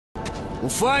Well,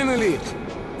 finally!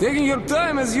 Taking your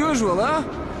time as usual, huh?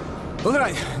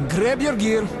 Alright, grab your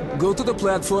gear, go to the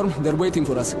platform, they're waiting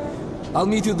for us. I'll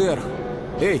meet you there.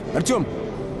 Hey, Artyom,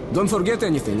 don't forget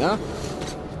anything, huh?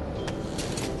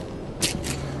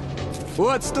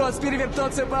 Вот стоц,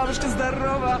 перевертоться, бабушка,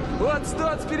 здорово! Вот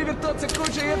стоц, перевертоться,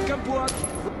 куча и компот!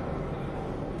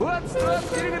 Вот стоц,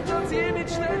 перевертоться и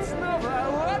мечтать снова!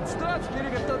 Вот стоц,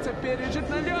 перевертоться, пережить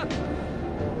налет!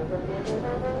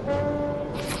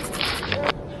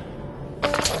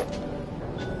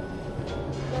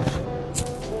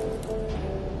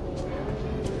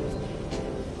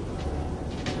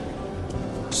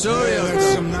 Sorry, I heard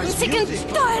some I'm nice sick and music.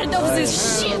 tired of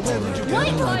this shit! Why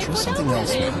do I put something up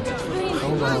else with now. it?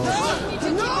 Hold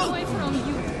on. No! Away from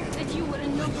you, that you were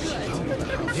no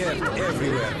good. Dirt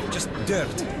everywhere. Just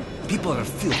dirt. People are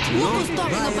filthy. Who was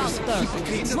talking about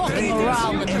dirt? Walking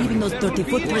around and leaving those dirty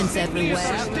footprints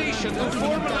everywhere. Station to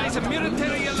formalize a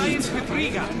military alliance with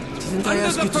Riga. I Under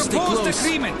ask the you to stay proposed close?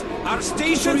 agreement, our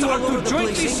stations you are all over to the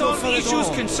jointly place. Ain't no solve fun at issues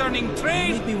all. concerning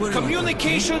trade, Make me worry about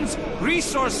communications,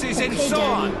 resources, and Okay, so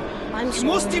Danny. on. I'm sorry.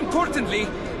 Most importantly,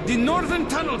 the northern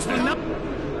tunnels will now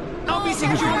be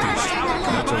secured by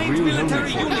our combined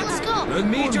military units. Let's go. A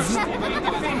major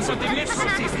defense of the metro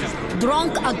system.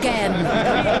 Drunk again.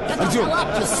 Get the hell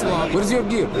up, you slug. Where's your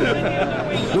gear?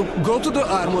 Look, go to the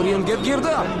armory and get geared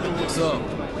up. So,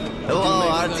 Hello,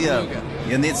 Artyom.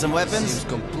 You need some weapons?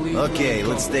 Okay,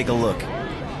 let's take a look.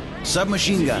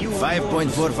 Submachine gun,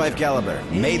 5.45 caliber,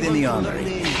 made in the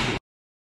armory.